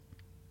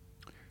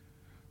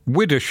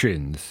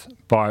Widdershins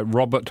by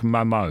Robert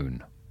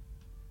Mamone.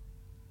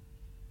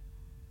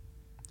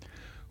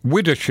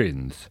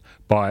 Widdershins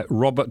by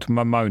Robert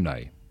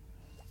Mamone.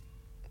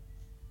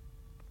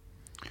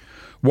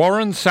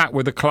 Warren sat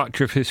with a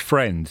clutch of his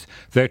friends,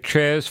 their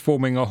chairs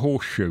forming a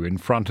horseshoe in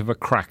front of a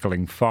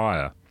crackling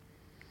fire.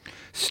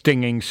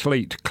 Stinging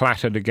sleet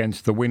clattered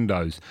against the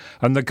windows,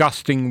 and the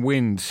gusting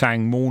wind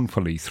sang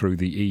mournfully through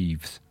the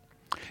eaves.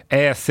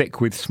 Air thick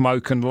with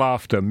smoke and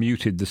laughter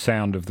muted the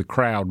sound of the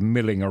crowd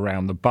milling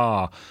around the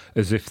bar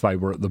as if they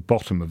were at the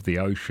bottom of the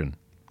ocean.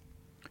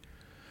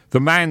 The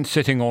man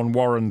sitting on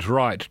Warren's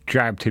right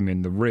jabbed him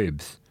in the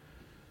ribs.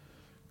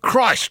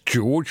 "Christ,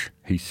 George,"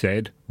 he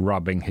said,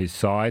 rubbing his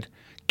side.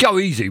 "Go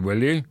easy,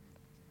 will you?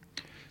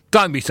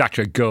 Don't be such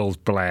a girl's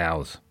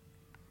blouse."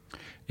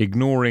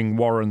 Ignoring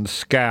Warren's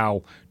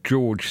scowl,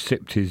 George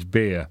sipped his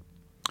beer.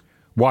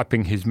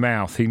 Wiping his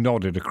mouth, he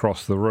nodded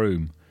across the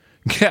room.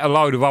 "Get a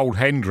load of old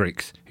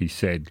Hendricks," he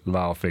said,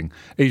 laughing.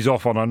 "He's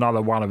off on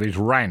another one of his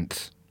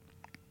rants."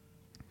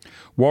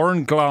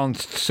 Warren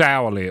glanced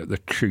sourly at the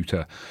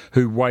tutor,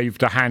 who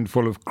waved a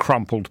handful of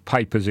crumpled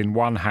papers in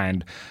one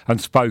hand and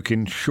spoke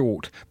in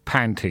short,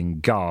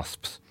 panting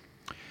gasps.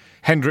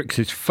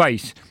 Hendricks's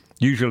face,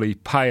 usually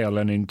pale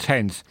and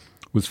intense,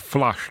 was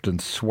flushed and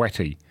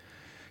sweaty.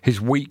 His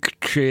weak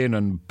chin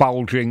and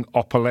bulging,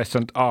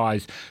 opalescent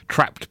eyes,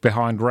 trapped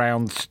behind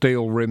round,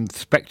 steel-rimmed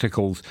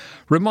spectacles,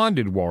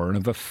 reminded Warren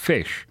of a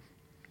fish.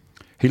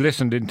 He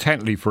listened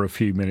intently for a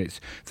few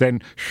minutes,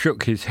 then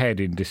shook his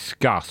head in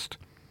disgust.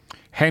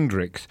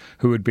 Hendricks,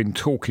 who had been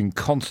talking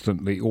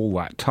constantly all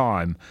that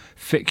time,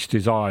 fixed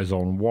his eyes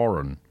on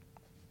Warren.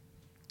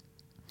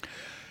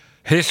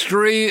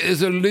 "History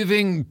is a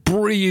living,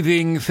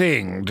 breathing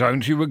thing,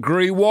 don't you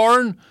agree,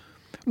 Warren?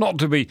 Not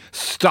to be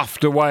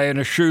stuffed away in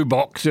a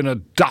shoebox in a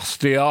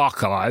dusty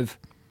archive."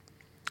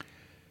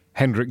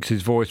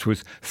 Hendricks's voice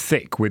was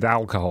thick with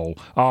alcohol,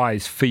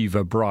 eyes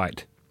fever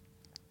bright.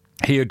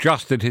 He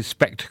adjusted his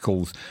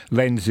spectacles,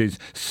 lenses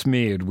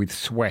smeared with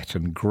sweat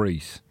and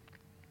grease.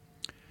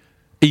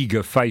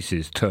 Eager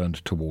faces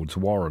turned towards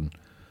Warren.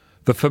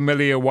 The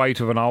familiar weight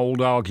of an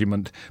old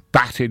argument,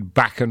 batted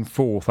back and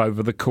forth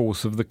over the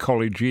course of the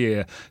college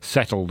year,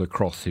 settled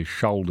across his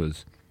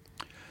shoulders.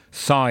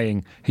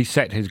 Sighing, he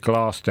set his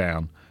glass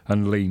down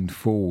and leaned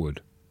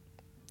forward.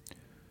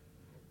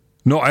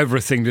 "Not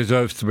everything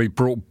deserves to be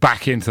brought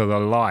back into the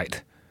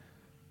light."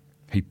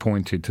 He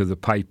pointed to the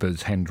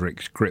papers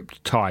Hendricks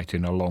gripped tight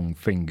in a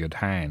long-fingered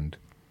hand.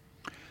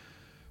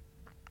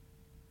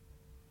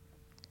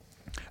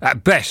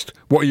 "At best,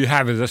 what you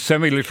have is a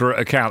semi-literate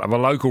account of a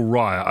local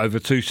riot over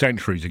 2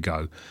 centuries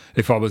ago.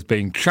 If I was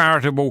being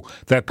charitable,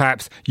 they're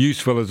perhaps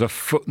useful as a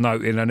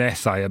footnote in an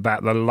essay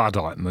about the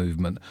Luddite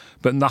movement,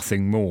 but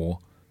nothing more."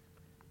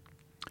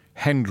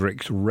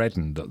 Hendricks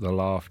reddened at the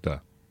laughter.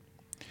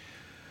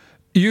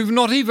 "You've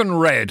not even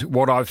read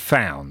what I've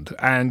found,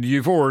 and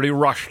you've already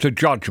rushed to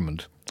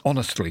judgment.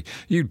 Honestly,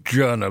 you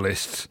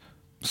journalists—"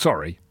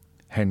 "Sorry."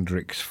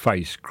 Hendrick's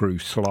face grew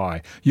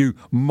sly. "You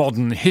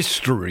modern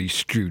history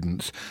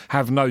students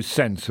have no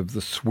sense of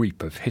the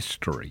sweep of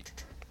history."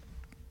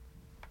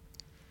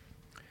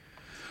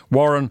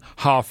 Warren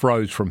half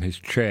rose from his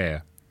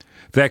chair.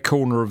 Their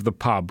corner of the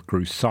pub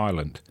grew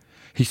silent.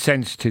 He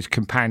sensed his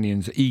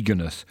companion's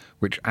eagerness,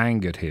 which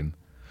angered him.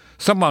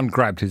 Someone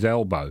grabbed his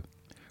elbow.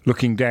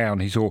 Looking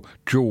down, he saw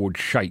George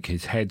shake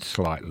his head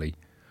slightly.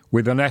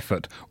 With an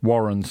effort,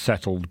 Warren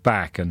settled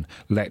back and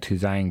let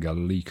his anger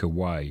leak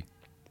away.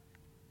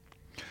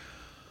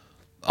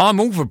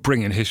 "I'm all for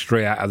bringing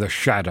history out of the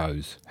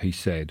shadows," he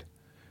said.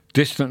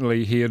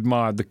 Distantly, he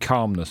admired the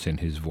calmness in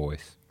his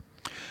voice.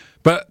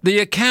 "But the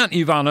account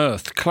you've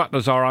unearthed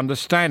clutters our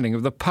understanding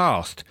of the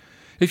past.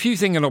 If you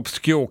think an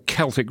obscure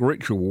Celtic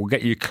ritual will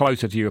get you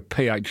closer to your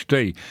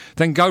PhD,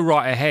 then go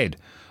right ahead.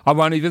 I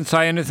won't even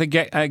say anything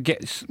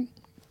against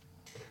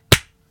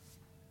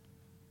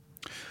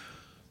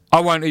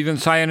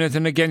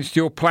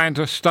your plan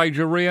to stage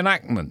a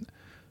reenactment."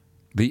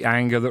 The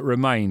anger that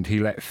remained he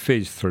let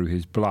fizz through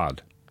his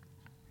blood.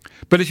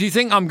 "But if you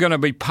think I'm going to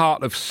be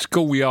part of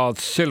schoolyard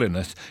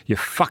silliness, you're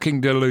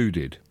fucking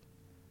deluded."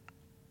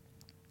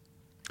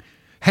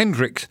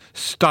 Hendricks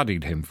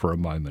studied him for a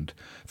moment,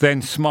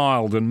 then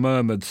smiled and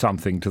murmured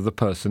something to the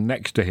person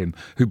next to him,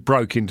 who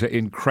broke into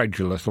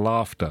incredulous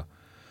laughter.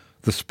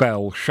 The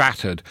spell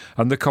shattered,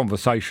 and the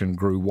conversation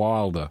grew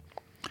wilder.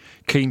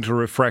 Keen to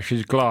refresh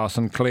his glass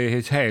and clear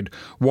his head,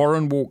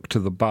 Warren walked to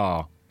the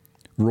bar.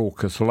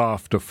 Raucous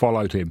laughter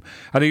followed him,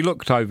 and he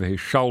looked over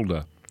his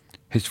shoulder.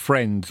 His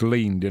friends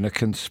leaned in a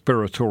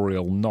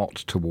conspiratorial knot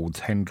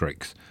towards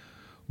Hendricks.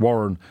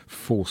 Warren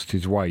forced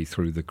his way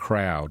through the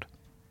crowd.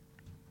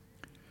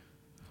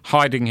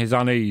 Hiding his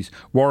unease,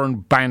 Warren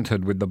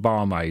bantered with the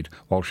barmaid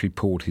while she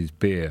poured his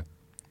beer.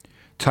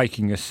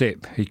 Taking a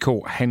sip, he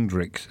caught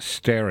Hendricks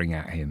staring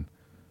at him.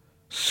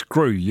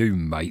 "Screw you,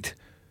 mate,"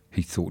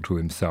 he thought to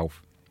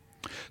himself.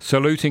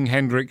 Saluting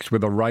Hendricks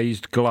with a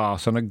raised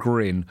glass and a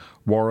grin,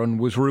 Warren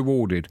was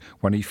rewarded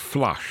when he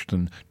flushed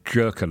and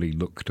jerkily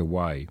looked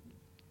away.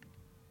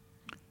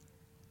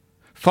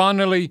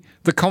 Finally,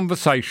 the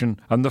conversation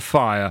and the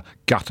fire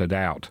guttered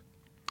out.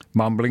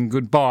 Mumbling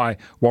goodbye,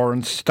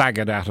 Warren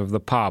staggered out of the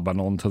pub and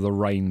onto the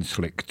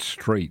rain-slicked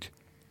street.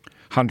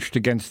 Hunched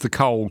against the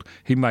cold,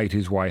 he made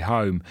his way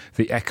home,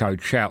 the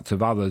echoed shouts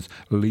of others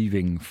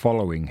leaving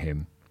following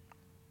him.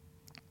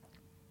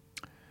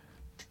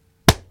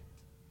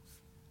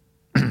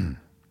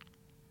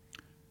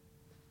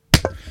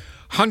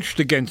 Hunched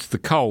against the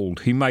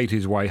cold, he made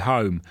his way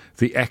home,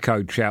 the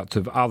echoed shouts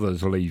of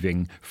others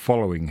leaving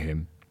following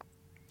him.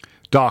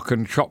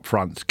 Darkened shop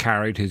fronts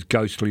carried his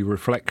ghostly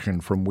reflection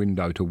from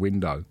window to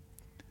window.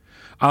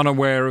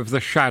 Unaware of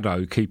the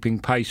shadow keeping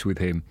pace with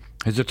him,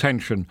 his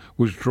attention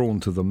was drawn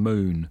to the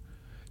moon.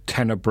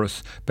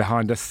 Tenebrous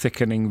behind a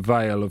thickening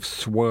veil of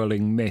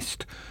swirling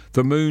mist,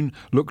 the moon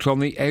looked on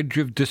the edge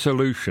of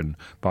dissolution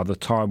by the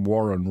time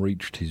Warren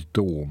reached his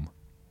dorm.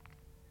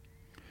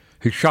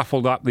 He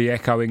shuffled up the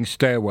echoing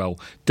stairwell,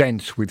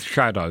 dense with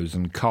shadows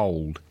and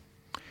cold.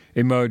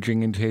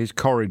 Emerging into his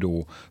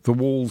corridor, the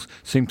walls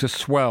seemed to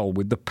swell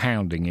with the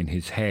pounding in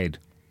his head.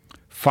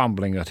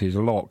 Fumbling at his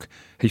lock,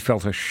 he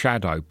felt a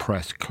shadow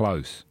press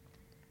close.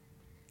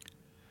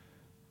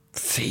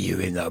 "See you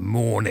in the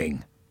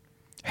morning,"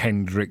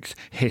 Hendricks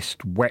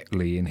hissed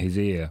wetly in his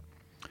ear.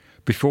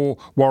 Before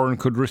Warren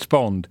could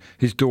respond,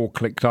 his door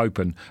clicked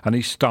open and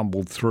he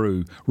stumbled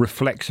through,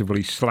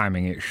 reflexively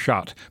slamming it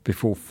shut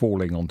before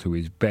falling onto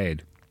his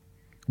bed.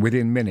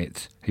 Within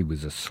minutes, he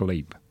was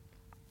asleep.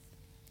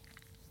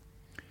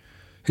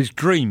 His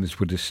dreams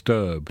were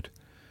disturbed.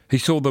 He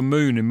saw the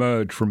moon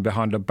emerge from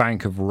behind a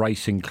bank of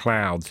racing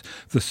clouds,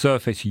 the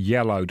surface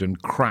yellowed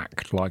and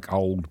cracked like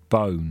old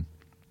bone.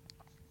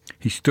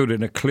 He stood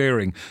in a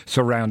clearing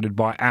surrounded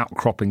by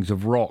outcroppings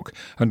of rock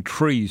and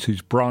trees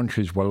whose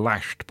branches were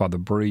lashed by the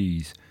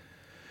breeze.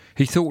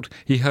 He thought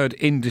he heard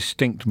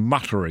indistinct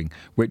muttering,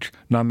 which,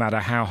 no matter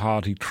how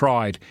hard he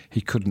tried,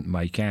 he couldn't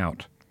make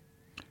out.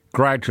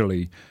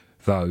 Gradually,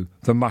 though,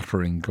 the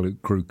muttering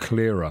grew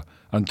clearer,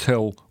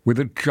 until, with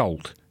a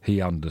jolt,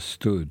 he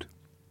understood.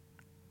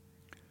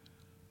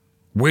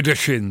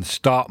 "Widdershins,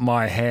 start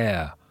my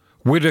hair!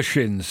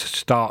 Widdershins,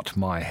 start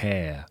my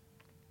hair!"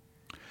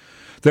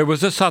 There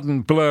was a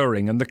sudden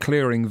blurring and the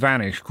clearing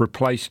vanished,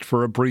 replaced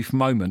for a brief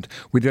moment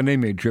with an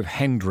image of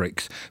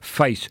Hendricks,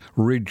 face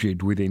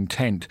rigid with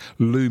intent,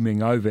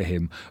 looming over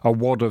him, a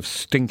wad of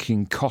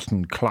stinking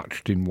cotton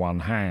clutched in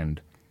one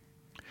hand.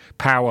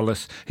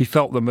 Powerless, he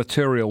felt the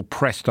material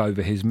pressed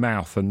over his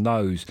mouth and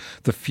nose,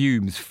 the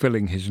fumes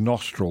filling his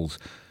nostrils,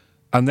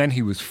 and then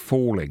he was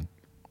falling.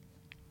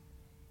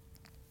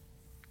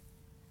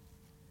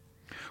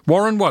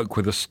 Warren woke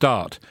with a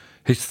start,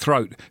 his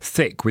throat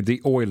thick with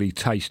the oily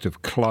taste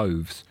of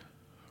cloves.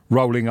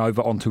 Rolling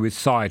over onto his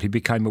side, he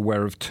became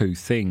aware of two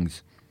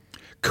things.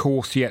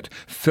 Coarse yet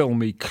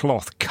filmy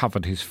cloth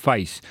covered his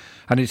face,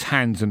 and his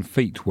hands and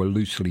feet were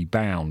loosely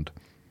bound.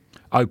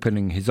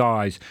 Opening his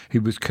eyes, he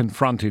was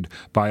confronted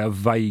by a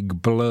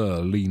vague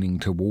blur leaning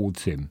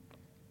towards him.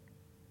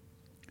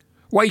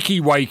 "Wakey,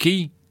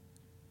 wakey!"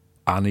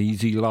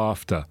 Uneasy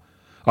laughter.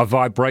 A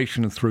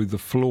vibration through the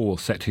floor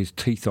set his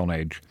teeth on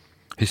edge.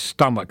 His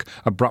stomach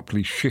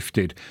abruptly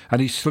shifted,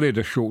 and he slid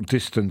a short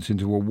distance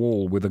into a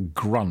wall with a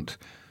grunt.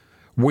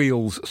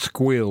 Wheels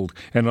squealed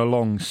in a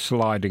long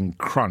sliding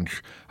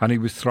crunch, and he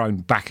was thrown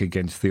back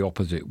against the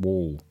opposite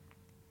wall.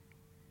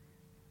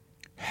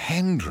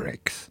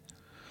 "Hendricks!"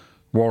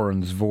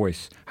 Warren's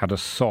voice had a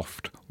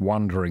soft,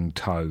 wondering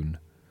tone.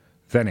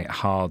 Then it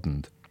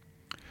hardened.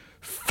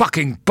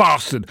 "Fucking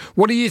bastard!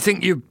 What do you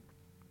think you—"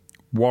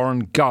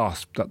 Warren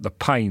gasped at the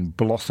pain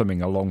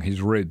blossoming along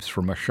his ribs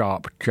from a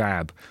sharp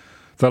jab.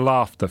 The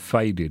laughter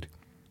faded.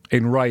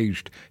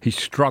 Enraged, he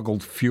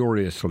struggled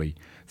furiously,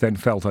 then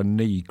felt a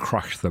knee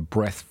crush the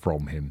breath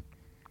from him.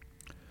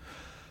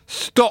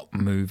 "Stop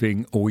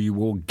moving or you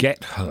will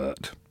get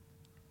hurt."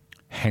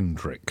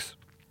 Hendricks.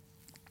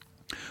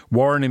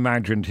 Warren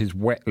imagined his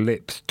wet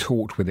lips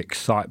taut with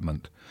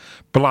excitement.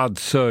 Blood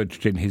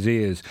surged in his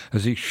ears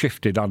as he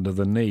shifted under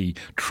the knee,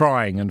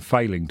 trying and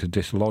failing to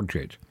dislodge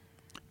it.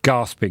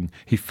 Gasping,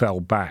 he fell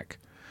back.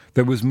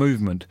 There was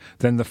movement,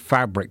 then the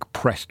fabric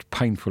pressed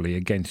painfully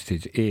against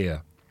his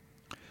ear.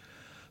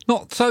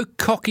 "Not so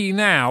cocky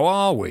now,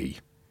 are we?"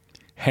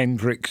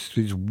 Hendricks'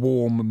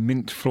 warm,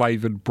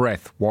 mint-flavoured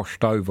breath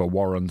washed over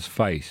Warren's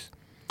face.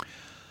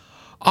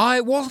 "I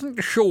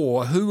wasn't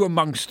sure who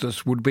amongst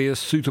us would be a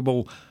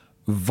suitable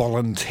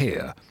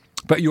volunteer,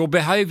 but your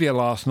behaviour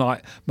last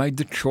night made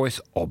the choice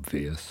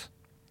obvious."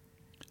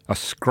 A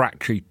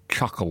scratchy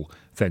chuckle,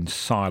 then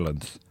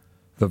silence.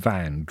 The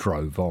van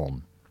drove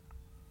on.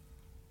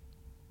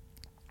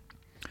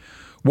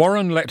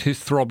 Warren let his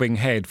throbbing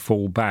head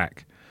fall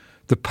back.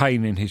 The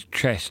pain in his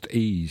chest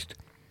eased.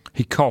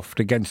 He coughed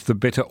against the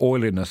bitter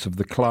oiliness of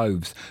the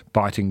cloves,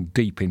 biting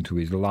deep into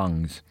his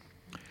lungs.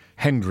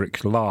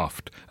 Hendricks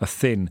laughed, a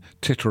thin,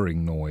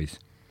 tittering noise.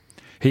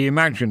 He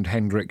imagined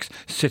Hendricks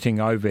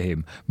sitting over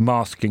him,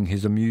 masking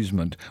his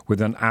amusement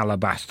with an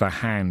alabaster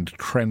hand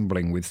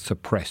trembling with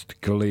suppressed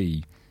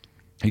glee.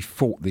 He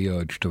fought the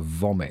urge to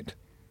vomit.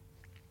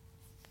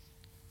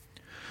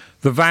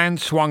 The van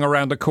swung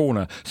around a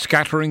corner,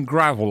 scattering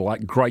gravel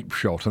like grape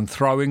shot and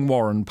throwing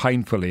Warren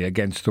painfully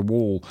against a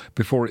wall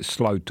before it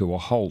slowed to a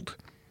halt.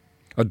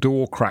 A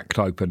door cracked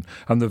open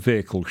and the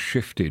vehicle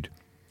shifted.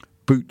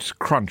 Boots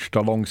crunched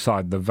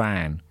alongside the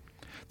van.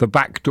 The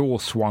back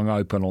door swung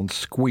open on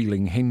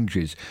squealing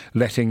hinges,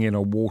 letting in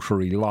a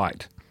watery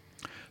light.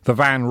 The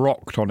van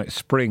rocked on its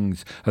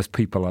springs as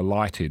people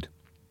alighted.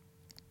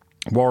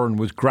 Warren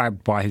was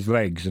grabbed by his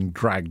legs and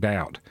dragged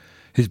out.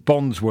 His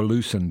bonds were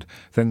loosened,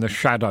 then the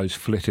shadows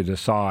flitted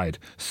aside,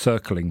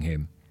 circling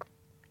him.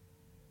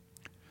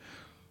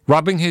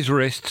 Rubbing his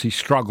wrists, he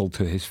struggled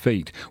to his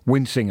feet,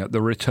 wincing at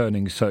the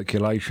returning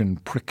circulation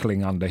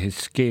prickling under his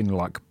skin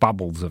like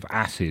bubbles of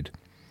acid.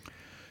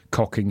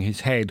 Cocking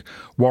his head,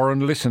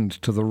 Warren listened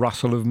to the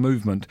rustle of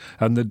movement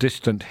and the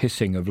distant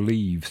hissing of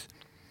leaves.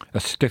 A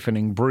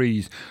stiffening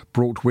breeze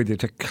brought with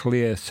it a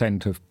clear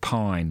scent of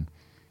pine.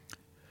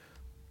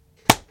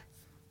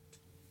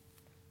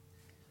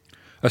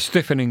 A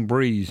stiffening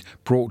breeze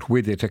brought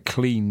with it a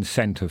clean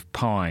scent of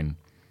pine.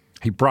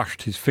 He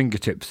brushed his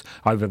fingertips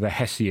over the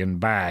Hessian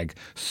bag,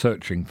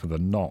 searching for the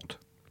knot.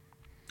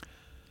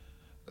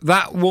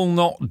 "That will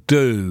not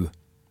do,"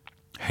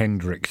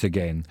 Hendricks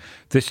again,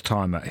 this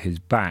time at his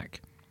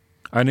back.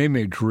 An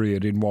image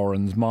reared in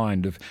Warren's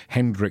mind of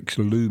Hendricks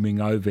looming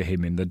over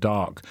him in the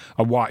dark,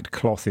 a white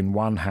cloth in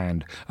one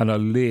hand and a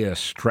leer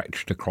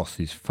stretched across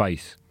his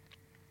face.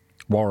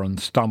 Warren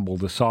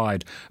stumbled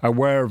aside,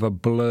 aware of a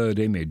blurred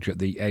image at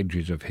the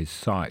edges of his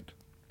sight.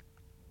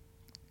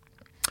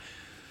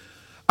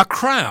 A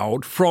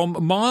crowd from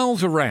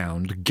miles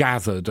around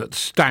gathered at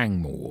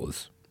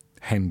Stangmore's,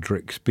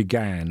 Hendricks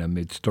began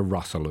amidst a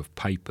rustle of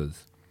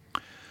papers.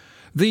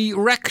 The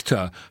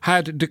rector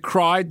had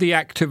decried the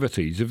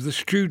activities of the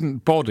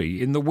student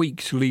body in the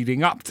weeks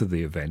leading up to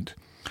the event,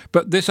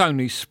 but this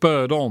only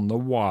spurred on the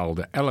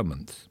wilder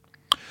elements.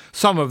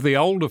 Some of the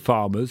older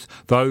farmers,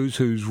 those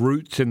whose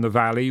roots in the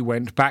valley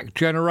went back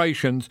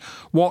generations,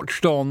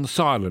 watched on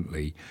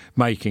silently,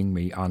 making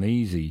me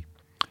uneasy.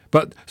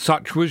 But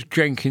such was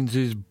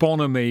Jenkins's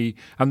bonhomie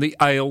and the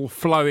ale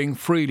flowing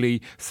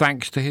freely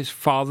thanks to his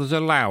father's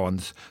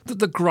allowance that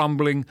the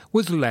grumbling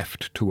was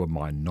left to a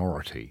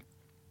minority.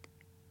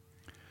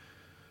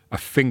 A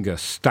finger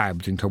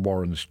stabbed into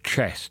Warren's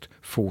chest,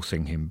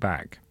 forcing him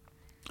back.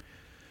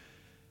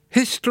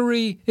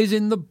 "History is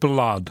in the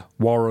blood,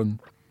 Warren.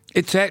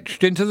 It's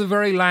etched into the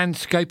very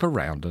landscape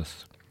around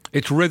us.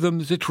 Its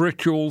rhythms, its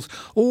rituals,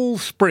 all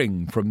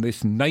spring from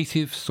this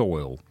native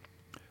soil.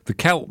 The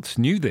Celts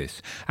knew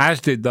this, as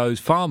did those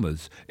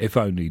farmers, if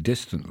only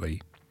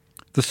distantly.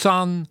 The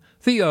sun,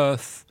 the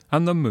earth,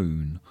 and the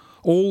moon,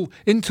 all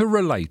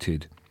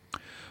interrelated.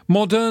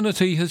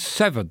 Modernity has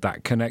severed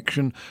that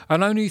connection,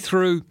 and only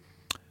through...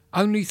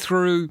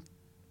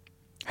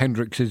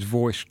 Hendricks's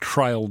voice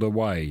trailed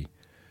away.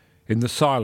 In the silence,